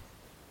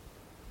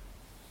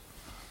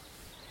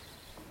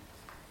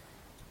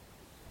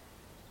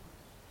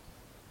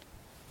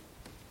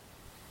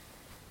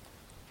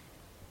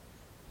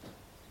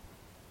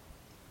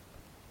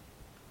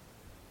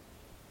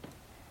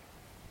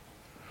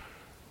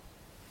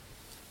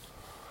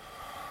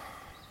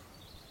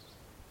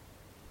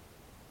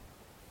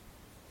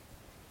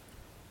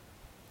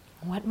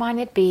 What might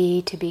it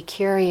be to be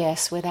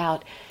curious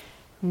without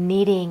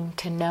needing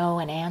to know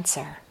an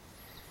answer?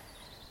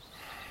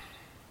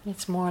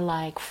 It's more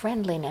like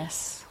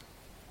friendliness.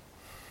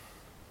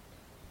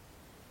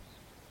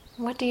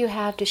 What do you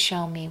have to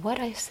show me? What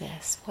is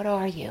this? What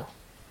are you?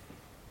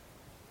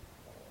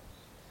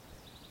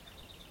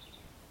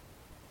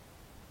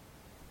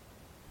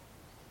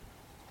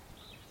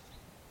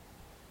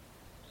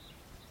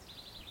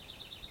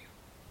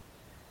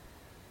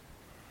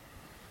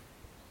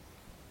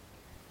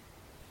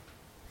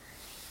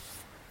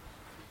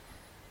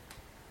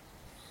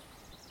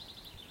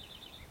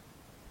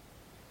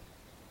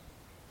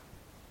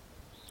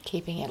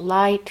 Keeping it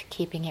light,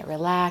 keeping it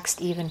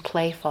relaxed, even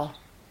playful.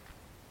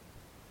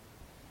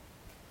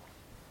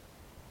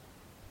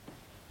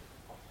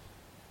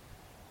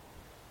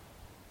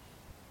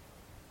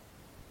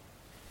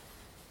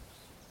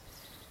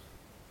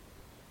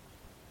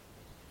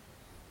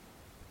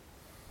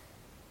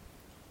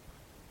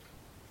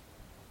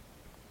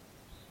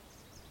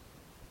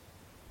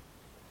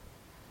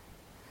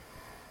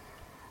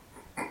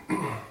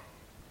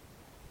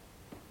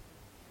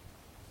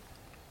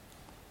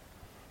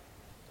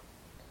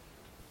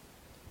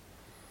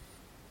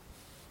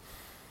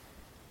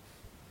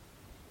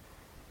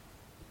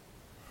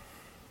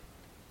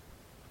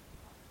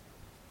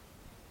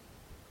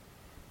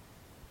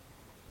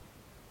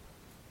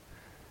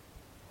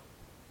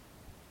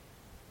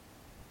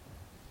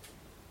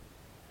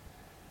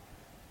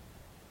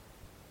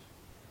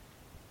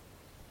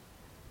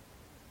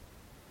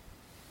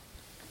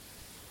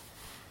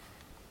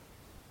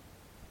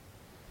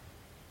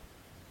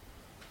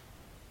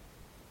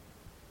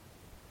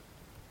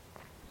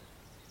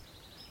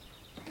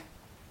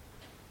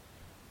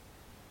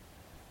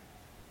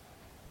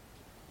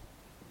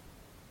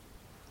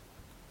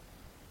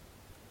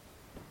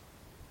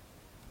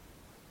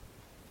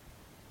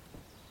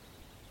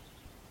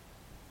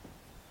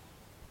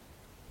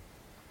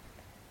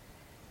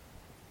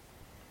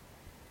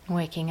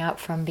 Waking up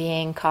from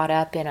being caught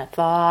up in a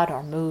thought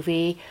or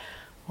movie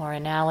or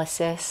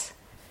analysis.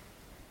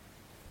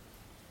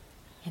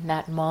 In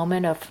that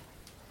moment of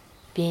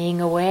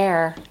being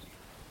aware,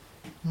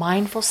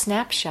 mindful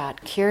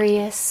snapshot,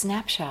 curious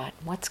snapshot.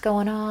 What's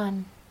going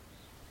on?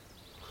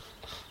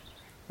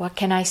 What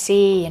can I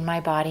see in my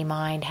body,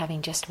 mind,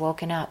 having just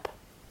woken up?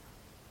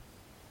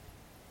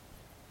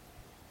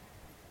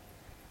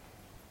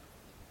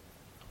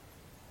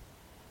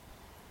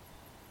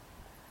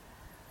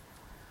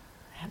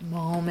 That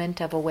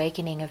moment of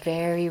awakening, a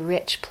very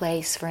rich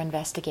place for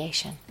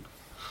investigation.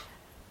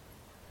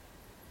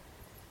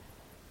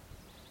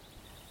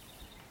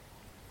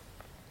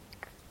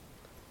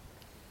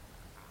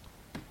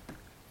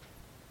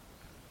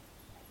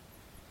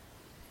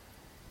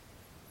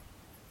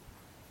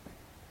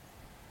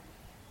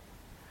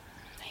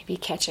 Maybe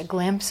catch a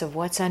glimpse of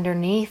what's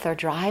underneath or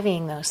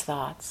driving those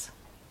thoughts.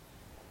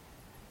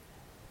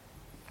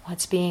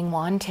 What's being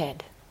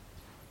wanted,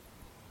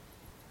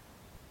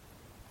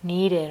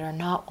 needed or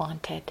not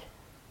wanted.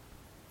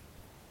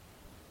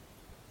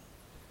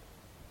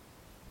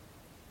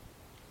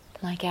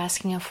 Like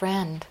asking a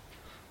friend.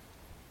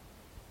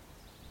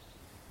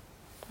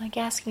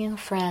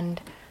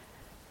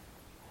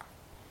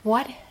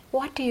 What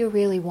do you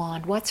really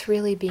want? What's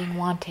really being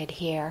wanted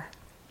here?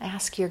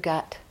 Ask your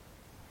gut.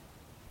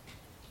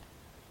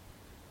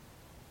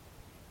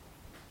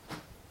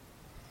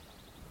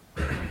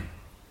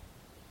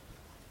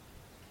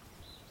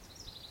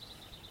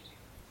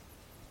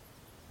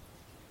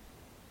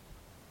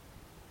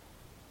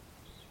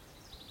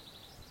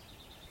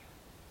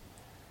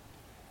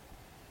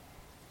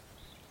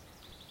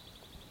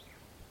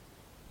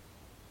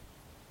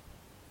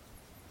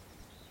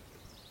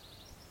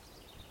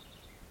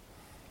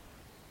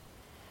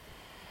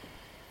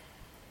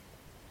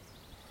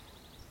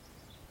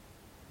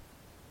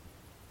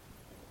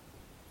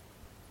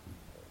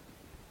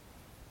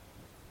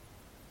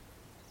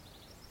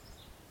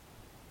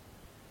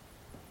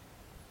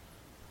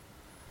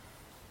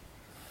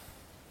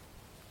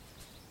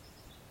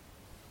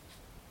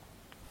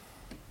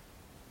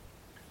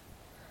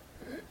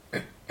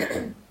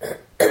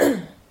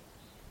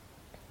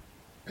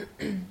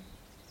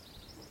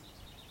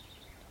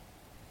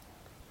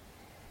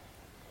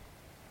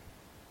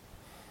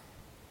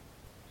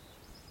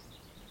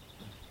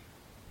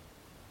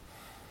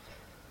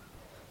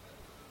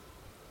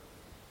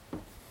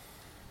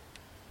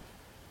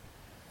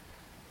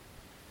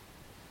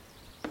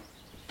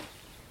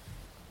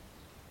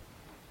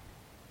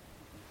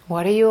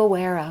 What are you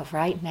aware of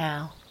right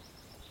now?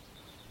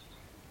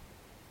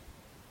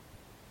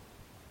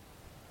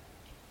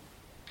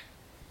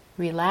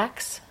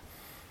 Relax.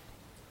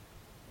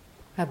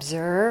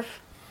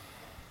 Observe.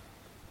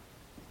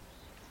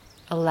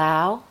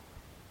 Allow.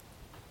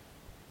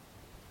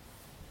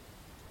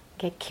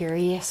 Get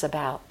curious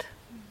about.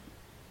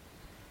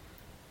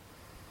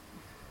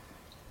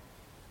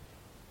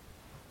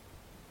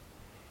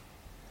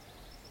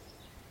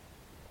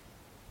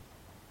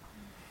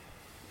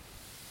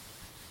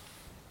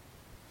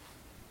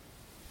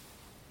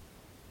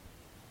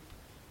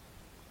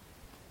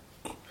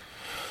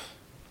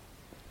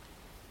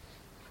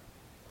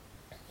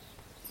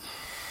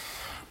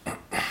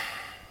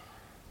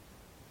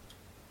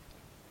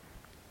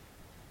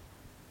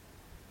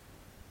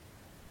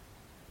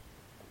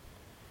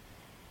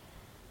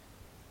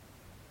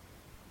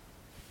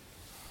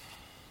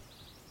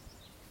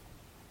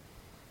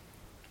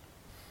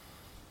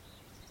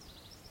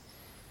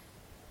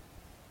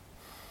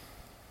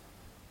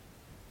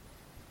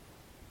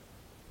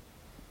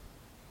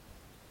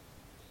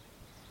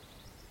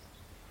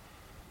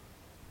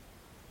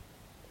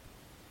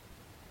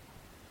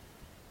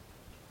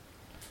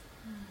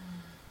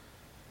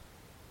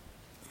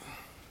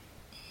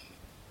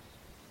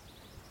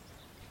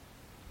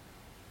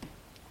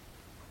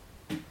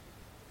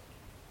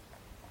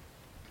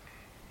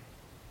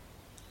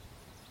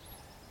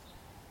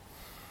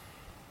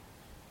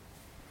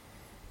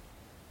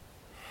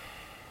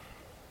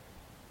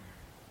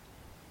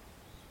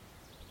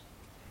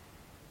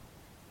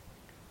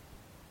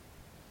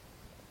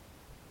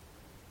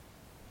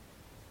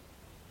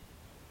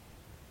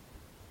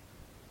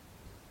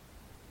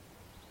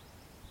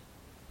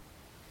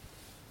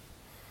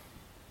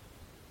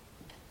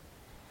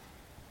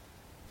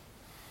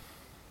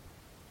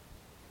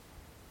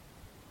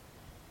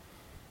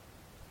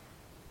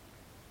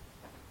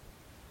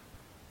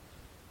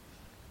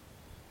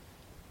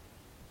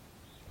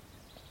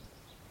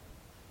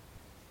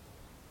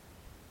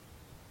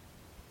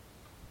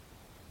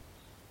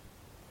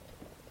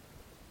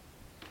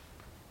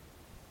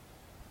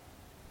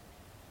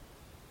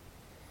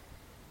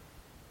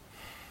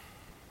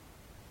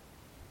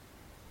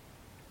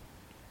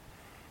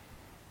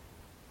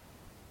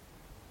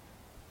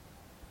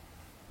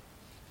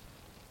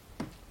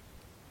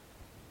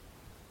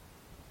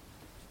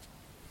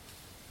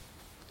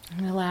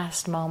 In the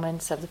last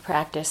moments of the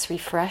practice,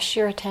 refresh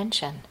your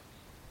attention.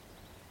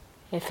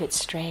 If it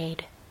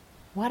strayed,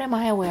 what am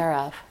I aware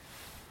of?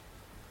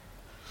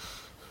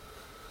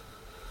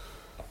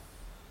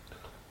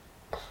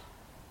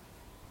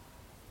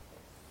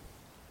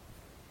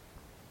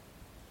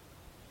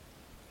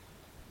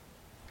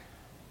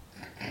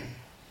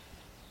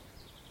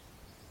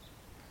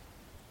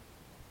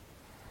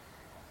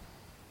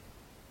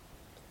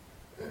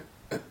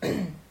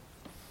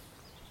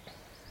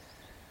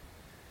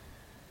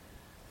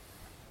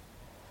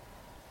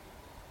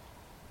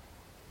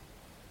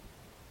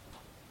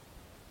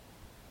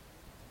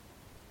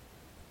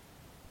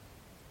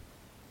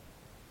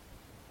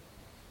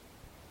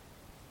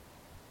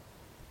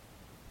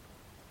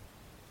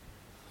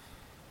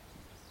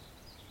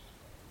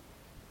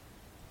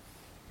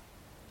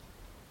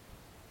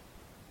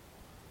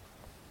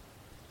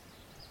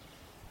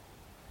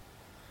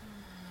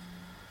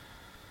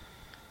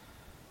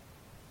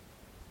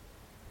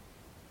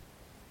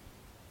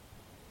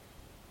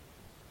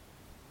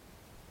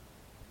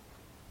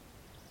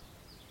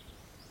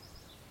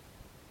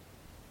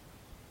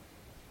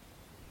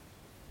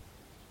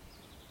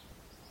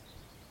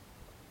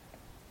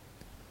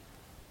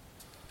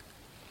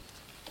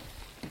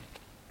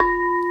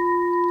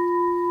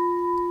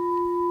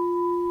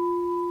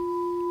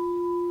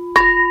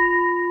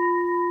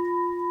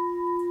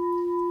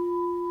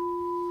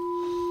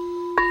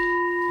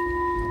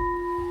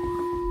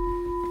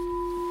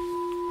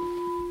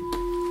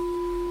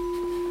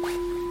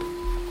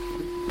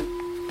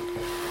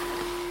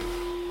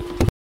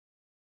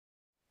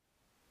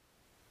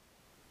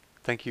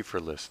 Thank you for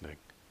listening.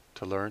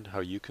 To learn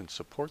how you can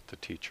support the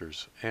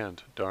teachers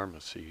and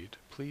Dharma Seed,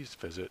 please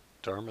visit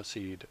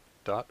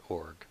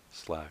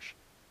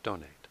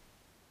dharmaseed.org/donate.